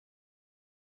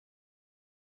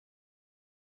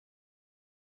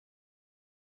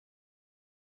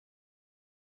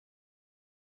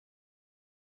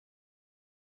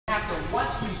have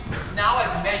to, now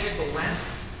I've measured the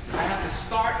length, I have to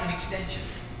start an extension.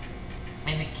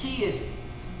 And the key is,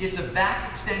 it's a back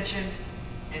extension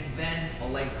and then a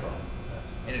leg curl.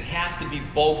 And it has to be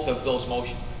both of those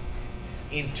motions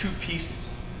in two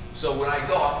pieces. So when I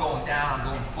go, I'm going down, I'm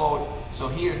going forward. So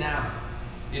here now,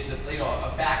 it's a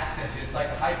back extension. It's like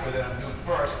a hyper that I'm doing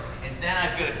first. And then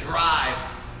I've got to drive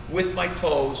with my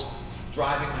toes,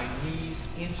 driving my knees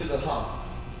into the hump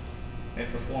and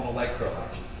perform a leg curl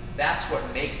action. That's what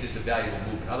makes this a valuable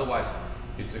movement. Otherwise,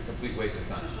 it's a complete waste of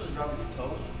time. So you're supposed to drive with your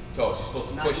toes? Toes. You're supposed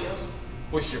to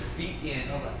push your feet in.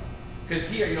 Because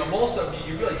here, most of them,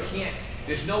 you really can't.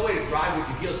 There's no way to drive with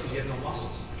your heels because you have no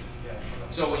muscles. Yeah.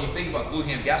 So when you think about glute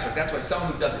ham gastroc, that's why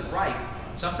someone who does it right,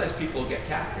 sometimes people get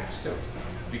calf cramps too,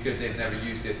 because they've never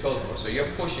used their toes before. So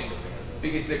you're pushing,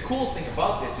 because the cool thing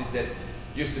about this is that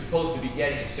you're supposed to be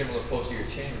getting a similar posterior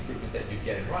chain recruitment that you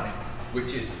get in running,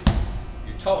 which is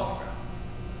your toe on the ground,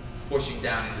 pushing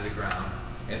down into the ground,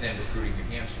 and then recruiting your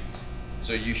hamstrings.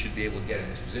 So you should be able to get in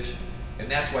this position. And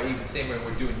that's why even same way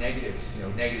we're doing negatives,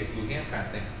 negative glute ham kind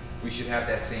of thing, we should have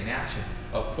that same action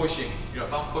of pushing.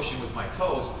 If I'm pushing with my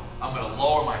toes, I'm going to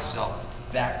lower myself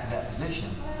back to that position.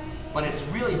 But it's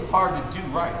really hard to do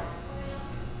right.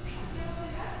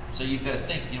 So you've got to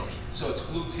think, so it's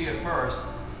glutes here first,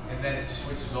 and then it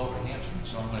switches over to hamstring.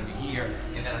 So I'm going to be here,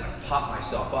 and then I'm going to pop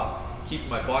myself up, keeping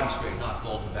my body straight, not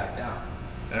folding back down.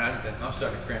 And I'm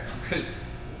starting to cramp because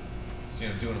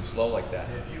doing them slow like that.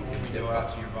 If you only go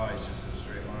out to your body just in a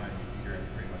straight line, you're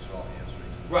pretty much all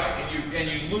hamstrings. Right, and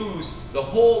you lose. The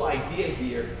whole idea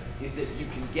here is that you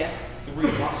can get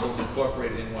three muscles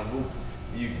incorporated in one movement.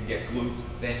 You can get glute,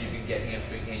 then you can get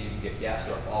hamstring, and you can get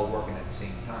gastroc all working at the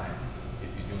same time if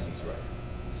you're doing these right.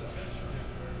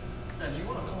 So. And you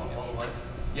want to come up all the way?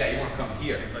 Yeah, you want to come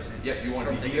here. Yep, you want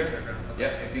to be here.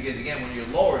 Yep, because again, when you're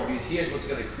lowering, because here's what's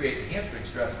going to create the hamstring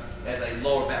stress as I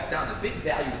lower back down. The big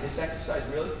value in this exercise,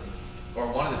 really, or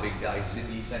one of the big values, is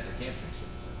in the eccentric hamstring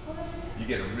stress. You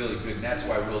get a really good, and that's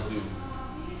why we'll do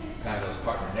kind of those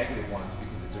partner negative ones,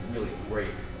 because it's a really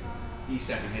great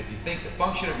eccentric. And if you think the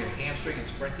function of your hamstring in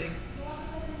sprinting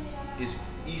is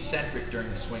eccentric during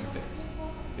the swing phase,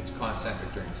 it's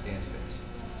concentric during the stance phase.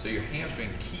 So your hamstring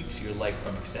keeps your leg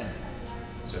from extending.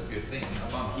 So if you're thinking,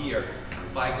 if I'm here,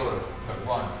 if I go to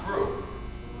run through,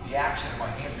 the action of my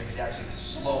hamstring is actually to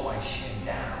slow my shin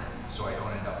down so I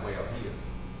don't end up way up here.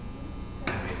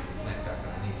 And make the plant back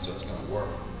underneath, so it's going to work.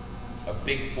 A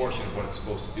big portion of what it's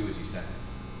supposed to do is eccentric.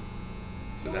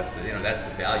 So that's the, that's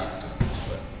the value to it.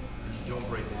 But you don't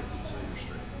break the hips until you're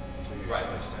straight. Until you're right.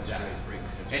 straight, break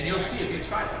the hips. And you'll see if you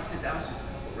try it. Like I said, that was just a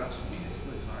couple reps for me. It's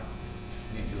really hard.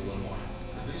 You need to do a little more.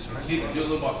 You need to do a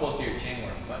little more posterior chain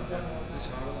work. But, is this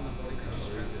harder than the body curl?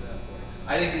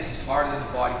 I think this is harder than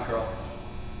the body curl.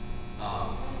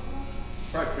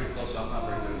 Probably pretty close, so I'm not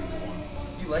very good at either one.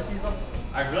 You like these though?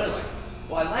 I really like this.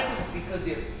 Well, I like them because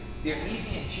they're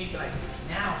easy and cheap, and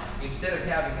now, instead of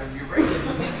having your regular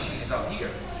hand machine is out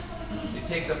here, it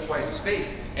takes up twice the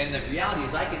space. And the reality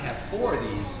is I can have 4 of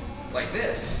these, like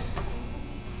this,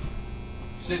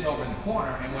 sitting over in the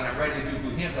corner, and when I'm ready to do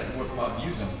glute hams, I can whip them out and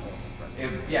use them.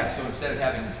 So instead of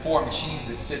having 4 machines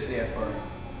that sit there for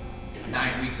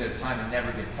 9 weeks at a time and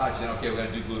never get touched, then okay, we're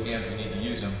going to do glute hams, we need to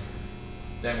use them.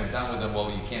 Then we're done with them.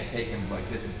 Well, you can't take them like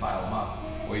this and pile them up,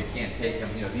 or you can't take them.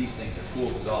 These things are cool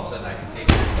because all of a sudden I can take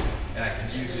this and I can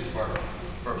use it for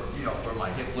my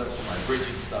hip lifts and my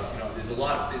bridging stuff. There's a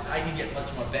lot of this. I can get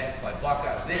much more bang for my buck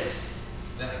out of this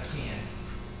than I can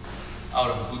out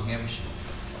of a glute ham machine.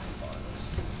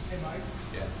 Hey, Mike.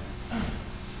 Yeah.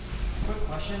 Quick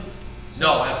question.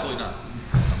 No, absolutely not.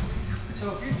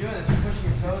 So if you're doing this, you're pushing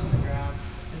your toes in the ground,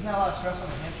 isn't that a lot of stress on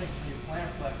the hamstring from your plantar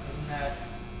flex? Doesn't that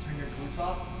turn your glutes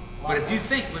off? But if you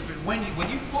think, when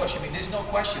you push, there's no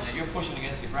question that you're pushing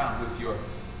against the ground with your,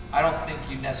 I don't think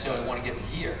you necessarily want to get to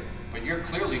here, but you're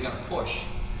clearly going to push.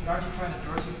 But aren't you trying to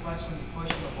dorsiflex when you push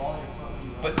the ball of your foot when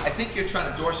you run? But I think you're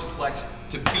trying to dorsiflex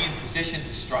to be in position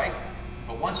to strike,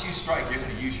 but once you strike, you're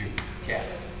going to use your calf.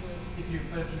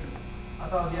 I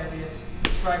thought the idea is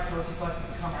strike, dorsiflex,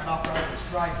 and come right off right and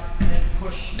strike, and then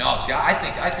push. No, see, I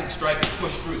think strike and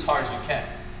push through as hard as you can.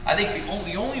 I think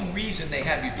the only reason they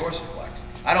have you dorsiflex,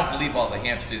 I don't believe all the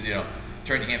hamstring,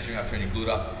 turn your hamstring off, turn your glute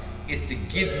off. It's to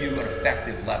give you an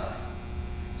effective lever.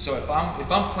 So if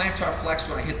I'm plantar flexed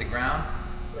when I hit the ground,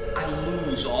 I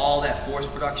lose all that force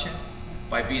production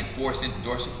by being forced into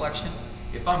dorsiflexion.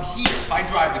 If I'm here, if I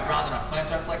drive the ground and I'm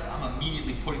plantar flexed, I'm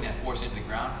immediately putting that force into the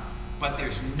ground. But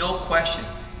there's no question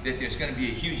that there's going to be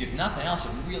a huge, if nothing else, a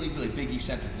really, really big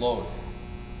eccentric load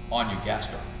on your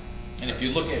gastroc. And if you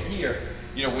look at here,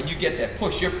 you know, when you get that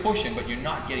push, you're pushing, but you're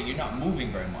not moving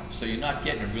very much. So you're not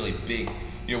getting a really big,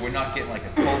 you know, we're not getting like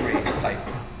a toe raise type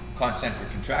concentric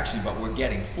contraction, but we're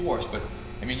getting force. But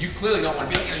I mean, you clearly don't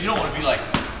want to be, you don't want to be like,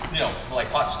 you know, like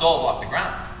hot stove off the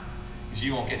ground, because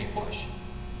you won't get any push.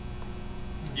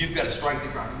 You've got to strike the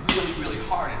ground really, really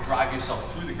hard and drive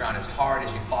yourself through the ground as hard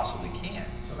as you possibly can.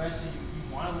 So basically,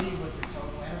 you want to leave with your toe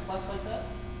plantar flex like that?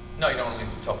 No, you don't want to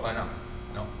leave the toe plantar.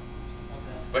 No. Okay.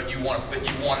 But you want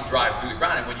to drive through the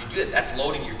ground, and when you do that, that's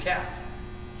loading your calf.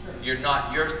 Sure.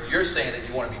 You're saying that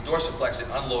you want to be dorsiflex and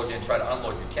unload and try to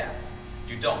unload your calf.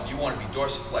 You don't. You want to be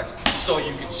dorsiflex so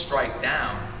you can strike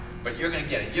down, but you're going to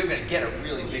get a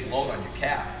really big load on your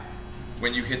calf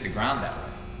when you hit the ground that way.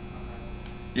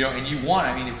 You know, and you want,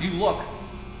 I mean, if you look,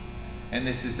 and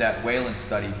this is that Whalen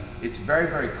study, it's very,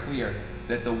 very clear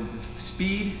that the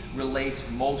speed relates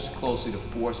most closely to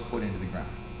force put into the ground.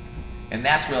 And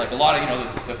that's where, like, a lot of, you know,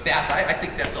 the fast, I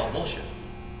think that's all bullshit.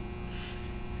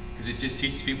 Because it just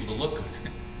teaches people to look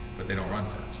good, but they don't run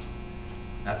fast.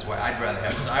 That's why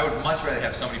I would much rather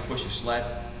have somebody push a sled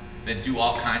than do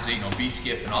all kinds of, you know,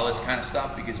 B-skip and all this kind of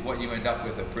stuff, because what you end up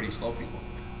with are pretty slow people.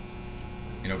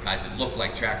 You know, guys that look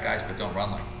like track guys but don't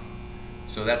run like them.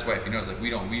 So that's why, if you notice, like,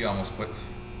 we almost put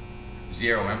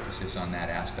zero emphasis on that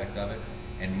aspect of it,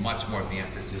 and much more of the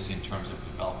emphasis in terms of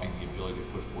developing the ability to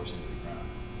put force into the ground.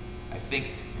 I think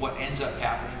what ends up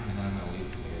happening, and then I'm going to leave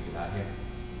because I got to get out of here,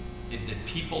 is that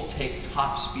people take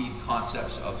top speed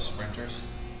concepts of sprinters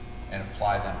and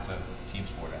apply them to team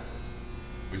sport athletes,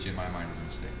 which in my mind is a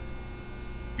mistake.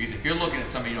 Because if you're looking at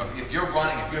somebody, you know, if you're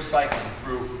running, if you're cycling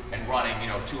through and running, you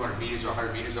know, 200 meters or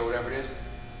 100 meters or whatever it is,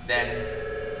 then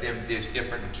there's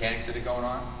different mechanics that are going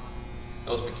on.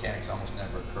 Those mechanics almost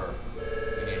never occur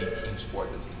in any team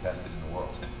sport that's contested in the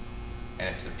world. And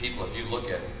it's the people, if you look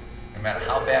at, no matter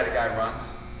how bad a guy runs,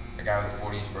 a guy with a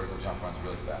 40-inch vertical jump runs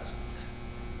really fast.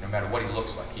 No matter what he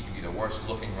looks like, he can be the worst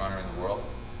looking runner in the world,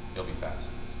 he'll be fast.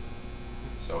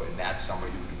 So, and that's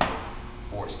somebody who can put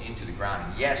force into the ground.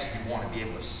 And yes, you want to be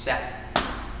able to set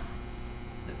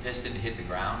the piston to hit the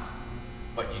ground,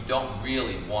 but you don't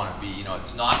really want to be, you know,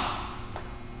 it's not,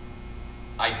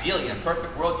 ideally in a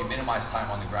perfect world, you minimize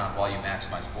time on the ground while you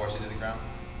maximize force into the ground.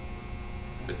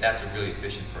 But that's a really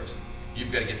efficient person.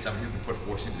 You've got to get somebody who can put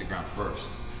force into the ground first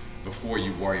before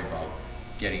you worry about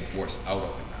getting force out of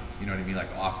the ground. You know what I mean?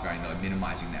 Like off ground, you know,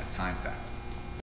 minimizing that time factor.